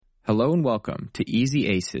Hello and welcome to Easy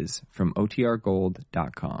Aces from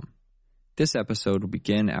OTRGold.com. This episode will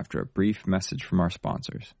begin after a brief message from our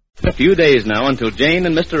sponsors. A few days now until Jane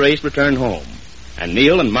and Mr. Ace return home, and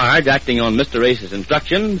Neal and Marge, acting on Mr. Ace's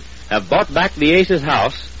instruction, have bought back the Ace's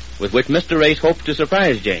house with which Mr. Ace hoped to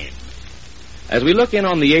surprise Jane. As we look in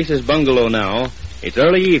on the Ace's bungalow now, it's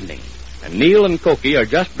early evening, and Neal and Kookie are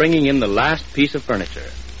just bringing in the last piece of furniture.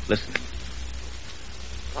 Listen.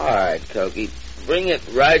 All right, Kookie. Bring it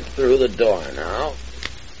right through the door now.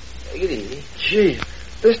 Take it easy. Gee,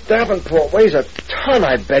 this Davenport weighs a ton,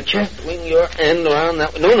 I bet you. Swing your end around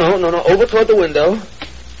that way. No. Over toward the window.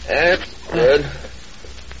 That's good.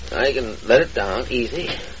 Now you can let it down easy.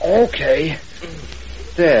 Okay.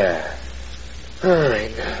 There. All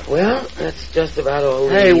right. Well, that's just about all.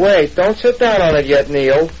 Hey, wait. Don't sit down on it yet,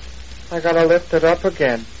 Neal. I gotta lift it up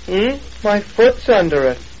again. My foot's under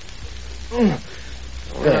it.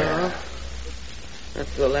 Well,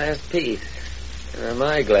 that's the last piece. And am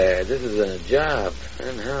I glad. This is a job.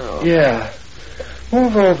 And how? Yeah.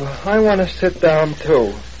 Move over. I want to sit down,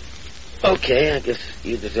 too. Okay, I guess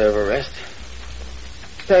you deserve a rest.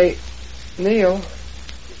 Say, Neal,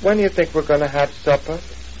 when do you think we're going to have supper?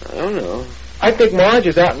 I don't know. I think Marge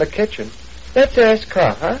is out in the kitchen. Let's ask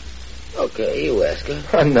her, huh? Okay, you ask her.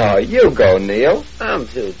 Oh, no, you go, Neal. I'm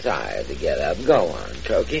too tired to get up. Go on,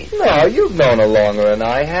 Kookie. No, you've known her longer than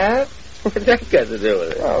I have. What's that got to do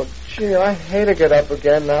with it? Oh, gee, I hate to get up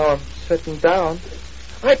again now I'm sitting down.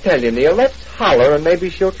 I tell you, Neal, let's holler and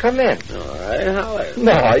maybe she'll come in. All right, holler.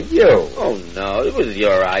 No, you. Oh, no, it was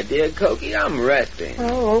your idea, Kookie. I'm resting.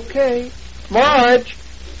 Oh, okay. Marge!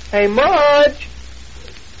 Hey, Marge!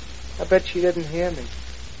 I bet she didn't hear me.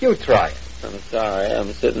 You try it. I'm sorry,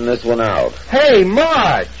 I'm sitting this one out. Hey,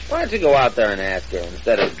 Marge! Why don't you go out there and ask her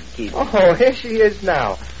instead of keeping... Oh, here she is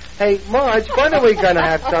now. Hey, Marge, when are we going to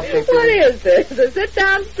have something to... What is this? A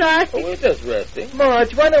sit-down strike? Oh, we're just resting.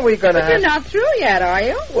 Marge, when are we going to have... You're not through yet, are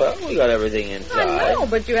you? Well, we got everything inside. I know,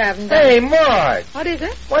 but you haven't done... Hey, Marge! What is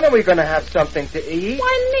it? When are we going to have something to eat?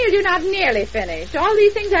 Why, Neal, you're not nearly finished. All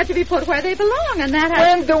these things have to be put where they belong, and that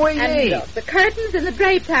has... When do we eat? Look, the curtains and the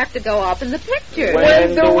drapes have to go up in the picture.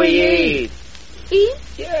 When do we eat? Eat?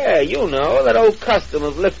 Yeah, you know, that old custom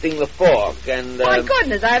of lifting the fork and... My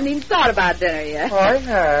goodness, I haven't even thought about dinner yet. I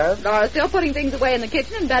have. Laura's still putting things away in the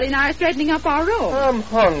kitchen, and Betty and I are straightening up our room. I'm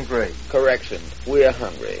hungry. Correction, we're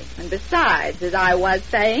hungry. And besides, as I was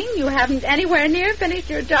saying, you haven't anywhere near finished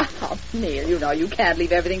your job. Neal, you know you can't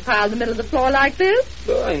leave everything piled in the middle of the floor like this.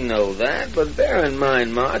 Well, I know that, but bear in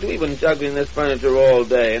mind, Marge, we've been juggling this furniture all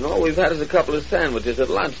day, and all we've had is a couple of sandwiches at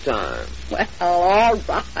lunchtime. Well, all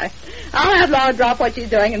right. I'll have Laura drop what she's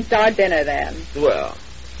doing and start dinner then. Well,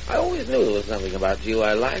 I always knew there was something about you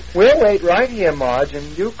I liked. We'll wait right here, Marge,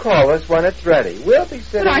 and you call us when it's ready. We'll be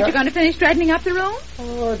sitting... But aren't you going to finish straightening up the room?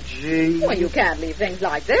 Oh, gee. Well, you can't leave things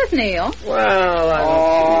like this, Neal. Well, I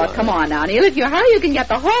don't see why. Come on now, Neal. If you hurry, you can get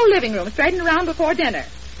the whole living room straightened around before dinner.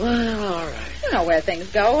 Well, all right. You know where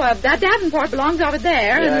things go. That Davenport belongs over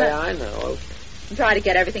there. Yeah, I know. And try to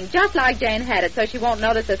get everything just like Jane had it so she won't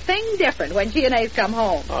notice a thing different when she and Ace come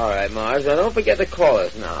home. All right, Marge. Now, don't forget to call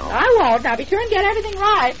us now. I won't. Now, be sure and get everything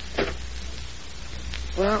right.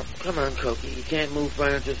 Well, come on, Kookie. You can't move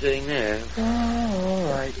furniture sitting there. Oh,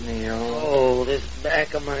 all right, Neal. Oh, this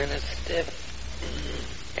back of mine is stiff.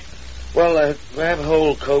 Well, grab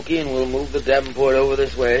hold, Kookie, and we'll move the Davenport over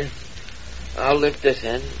this way. I'll lift this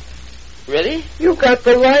end. Ready? You got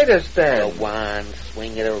the lightest then. Go on,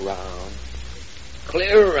 swing it around.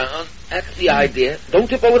 Clear around. That's the idea. Don't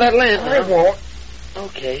tip over that lamp now. I won't.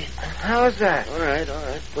 Okay. How's that? All right.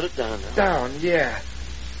 Put it down now. Down, yeah.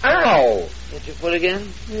 Ow! Hit your foot again?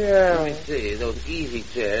 Yeah. Let me see. Those easy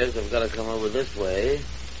chairs have got to come over this way.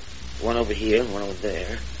 One over here and one over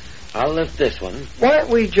there. I'll lift this one. Why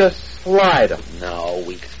don't we just slide them? No,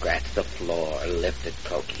 we scratch the floor. Lift it,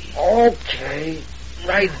 Kookie. Okay.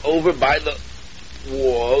 Right over by the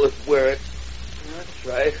wall is where it... That's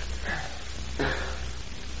right.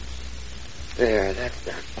 There, that's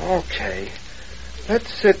done. Okay.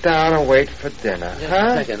 Let's sit down and wait for dinner, Just huh?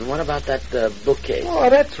 a second. What about that bookcase? Oh,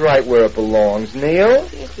 that's right where it belongs, Neal.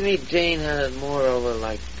 Seems to me Jane had it more over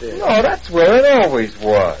like this. No, that's where it always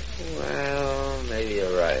was. Well, maybe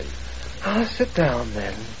you're right. I'll sit down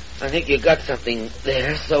then. I think you got something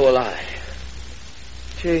there, so will I.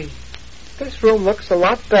 Gee, this room looks a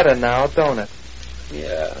lot better now, don't it?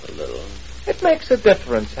 Yeah, a little. It makes a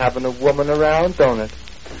difference having a woman around, don't it?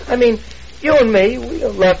 I mean, you and me, we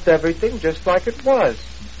left everything just like it was.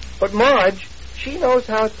 But Marge, she knows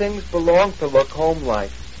how things belong to look home-like.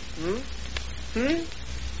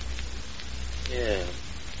 Yeah.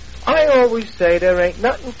 I always say there ain't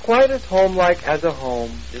nothing quite as home-like as a home.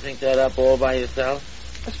 You think that up all by yourself?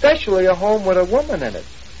 Especially a home with a woman in it.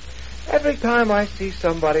 Every time I see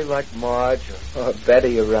somebody like Marge or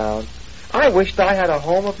Betty around, I wished I had a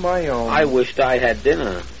home of my own. I wished I had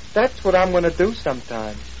dinner. That's what I'm going to do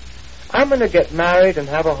sometime. I'm going to get married and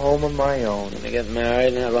have a home of my own. Going to get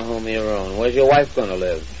married and have a home of your own. Where's your wife going to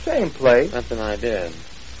live? Same place. That's an idea.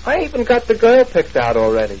 I even got the girl picked out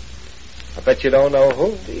already. I bet you don't know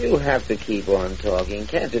who. Do you have to keep on talking?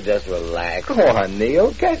 Can't you just relax? Come on,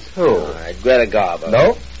 Neal. Guess who? All right, Greta Garbo.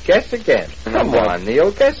 No. Guess again. Come on,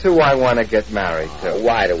 Neal. Guess who I want to get married to.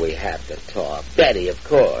 Why do we have to talk? Betty, of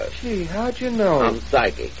course. Gee, how'd you know? I'm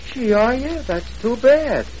psychic. Gee, are you? That's too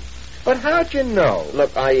bad. But how'd you know?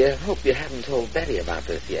 Look, I hope you haven't told Betty about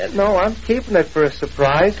this yet. No, I'm keeping it for a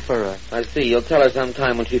surprise for her. I see. You'll tell her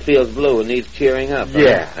sometime when she feels blue and needs cheering up.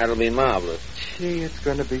 Yeah. Huh? That'll be marvelous. Gee, it's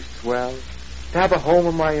going to be swell. To have a home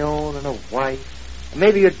of my own and a wife.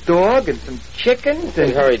 Maybe a dog and some chickens and...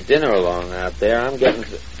 We hurried dinner along out there. I'm getting...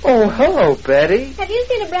 Oh, hello, Betty. Have you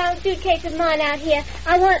seen a brown suitcase of mine out here?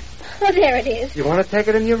 I want... Oh, there it is. You want to take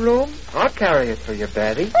it in your room? I'll carry it for you,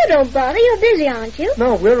 Betty. Oh, don't bother. You're busy, aren't you?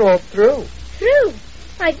 No, we're all through. Through?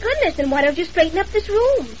 My goodness, then why don't you straighten up this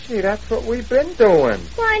room? Gee, that's what we've been doing.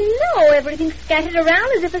 Why, no. Everything's scattered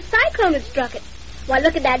around as if a cyclone had struck it. Why,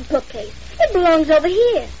 look at that bookcase. It belongs over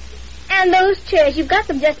here. And those chairs, you've got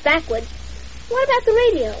them just backwards. What about the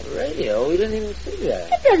radio? Radio? We didn't even see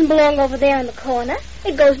that. It doesn't belong over there in the corner.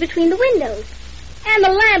 It goes between the windows. And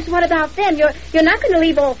the lamps, what about them? You're not going to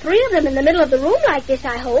leave all three of them in the middle of the room like this,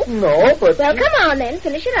 I hope. No, but... Well, come on, then.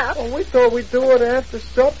 Finish it up. Well, we thought we'd do it after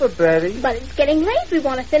supper, Betty. But it's getting late. We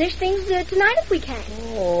want to finish things tonight if we can.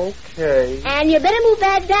 Oh, okay. And you better move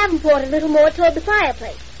that Davenport a little more toward the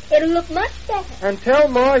fireplace. It'll look much better. And tell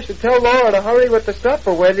Marge to tell Laura to hurry with the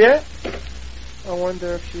supper, will you? I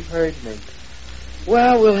wonder if she heard me.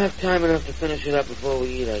 Well, we'll have time enough to finish it up before we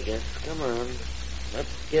eat, I guess. Come on.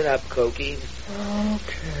 Let's get up, Kookie.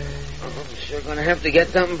 Okay. Oh, I'm sure going to have to get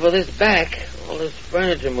something for this back. All this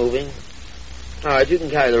furniture moving. All right, you can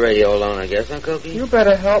carry the radio alone, I guess, huh, Kookie? You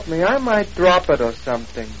better help me. I might drop it or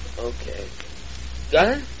something. Okay.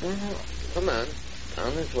 Got it? Mm-hmm. Come on.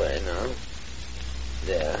 Down this way now.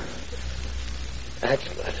 There. That's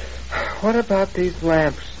good. What about these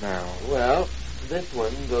lamps now? Well, this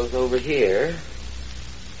one goes over here.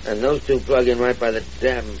 And those two plug in right by the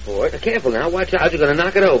Davenport. Careful now. Watch out. You're going to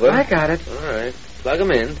knock it over. I got it. All right. Plug them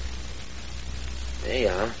in. There you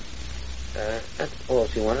are. That's all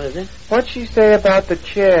she wanted, isn't it? What'd she say about the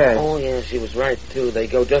chairs? Oh, yeah, she was right, too. They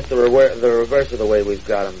go just the reverse of the way we've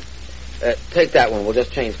got them. Take that one. We'll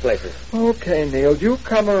just change places. Okay, Neal. You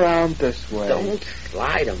come around this way. Don't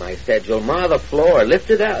slide them, I said. You'll mar the floor. Lift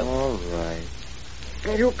it up. All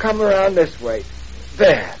right. You come around this way.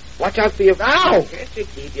 There. Watch out for your... Ow! Can't you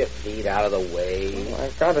keep your feet out of the way? Oh,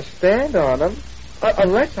 I've got to stand on them.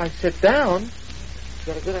 Unless I sit down. You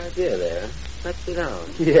got a good idea there. Let's sit down.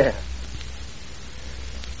 Yeah.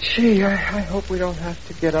 Gee, I hope we don't have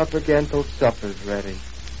to get up again till supper's ready.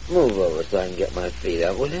 Move over so I can get my feet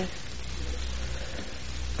up, will you?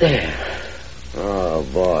 There. Oh,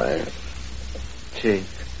 boy. Gee,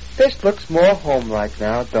 this looks more home-like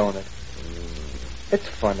now, don't it? It's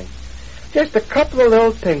funny. Just a couple of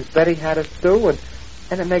little things Betty had us do, and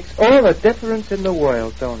it makes all the difference in the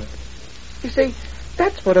world, don't it? You see,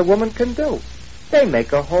 that's what a woman can do. They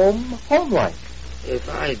make a home home-like. If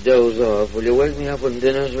I doze off, will you wake me up when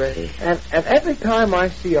dinner's ready? And every time I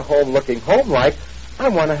see a home looking home-like, I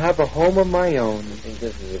want to have a home of my own. I think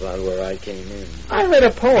this is about where I came in. I read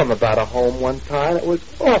a poem about a home one time. It was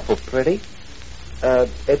awful pretty.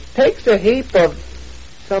 It takes a heap of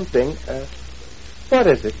something. What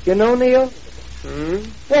is it? You know, Neal?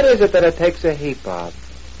 What is it that it takes a heap of?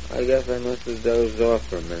 I guess I must have dozed off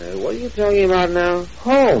for a minute. What are you talking about now?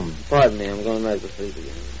 Home. Pardon me, I'm going back to sleep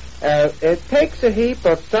again. It takes a heap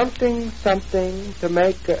of something to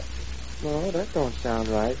make a... No, that don't sound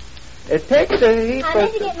right. It takes a heap I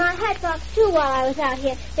meant to get my hat box, too, while I was out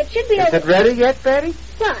here. It should be... Is it ready yet, Betty?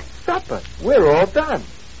 What? Supper. We're all done.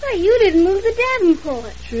 Why, you didn't move the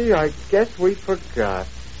Davenport. Gee, I guess we forgot.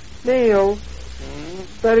 Neal,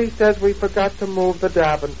 Betty says we forgot to move the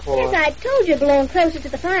Davenport. Yes, I told you it belonged closer to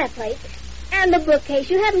the fireplace. And the bookcase.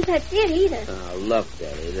 You haven't touched it either. Oh, look,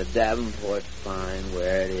 Betty, the Davenport's fine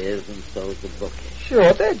where it is, and so's the bookcase.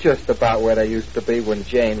 Sure, they're just about where they used to be when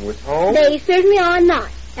Jane was home. They certainly are not.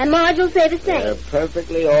 And Marge will say the same. They're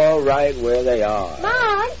perfectly all right where they are.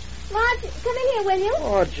 Marge, come in here, will you?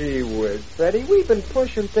 Oh, gee whiz, Betty, we've been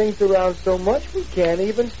pushing things around so much we can't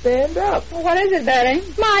even stand up. Well, what is it, Betty?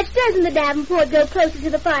 Marge, doesn't the Davenport go closer to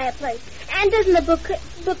the fireplace? And doesn't the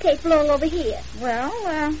bookcase belong over here? Well,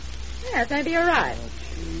 yes, maybe you're right.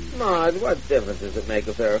 Marge, what difference does it make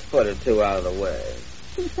if they're a foot or two out of the way?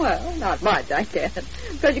 Well, not much, I guess.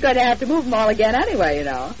 Because you're going to have to move them all again anyway, you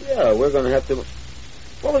know. Yeah, we're going to have to...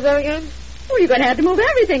 What was that again? Well, you're going to have to move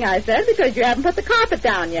everything, I said, because you haven't put the carpet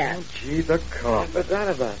down yet. Oh, gee, the I carpet. forgot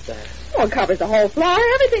about that. Well, it covers the whole floor.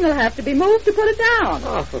 Everything will have to be moved to put it down.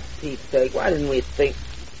 Oh, for Pete's sake, why didn't we think...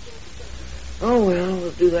 Oh, well,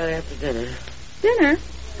 we'll do that after dinner. Dinner?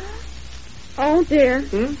 Oh, dear.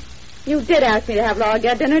 Hmm? You did ask me to have Laura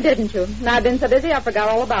get dinner, didn't you? And I've been so busy I forgot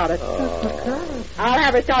all about it. Oh. I'll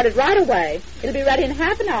have her started right away. It'll be ready in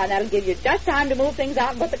half an hour, and that'll give you just time to move things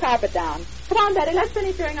out and put the carpet down. Come on, Betty, let's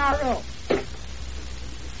finish doing our room.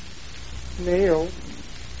 Neal,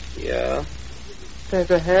 Yeah? there's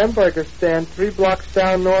a hamburger stand 3 blocks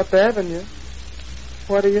down North Avenue.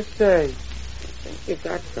 What do you say? I think you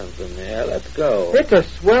got something there. Let's go. It's a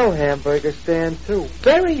swell hamburger stand, too.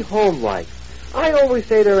 Very home-like. I always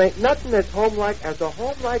say there ain't nothing as home-like as a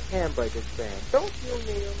home-like hamburger stand. Don't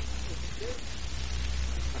you, Neal?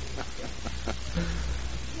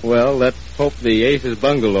 Well, let's hope the Ace's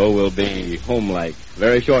bungalow will be homelike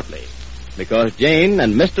very shortly, because Jane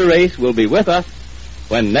and Mr. Ace will be with us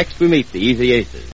when next we meet the Easy Aces.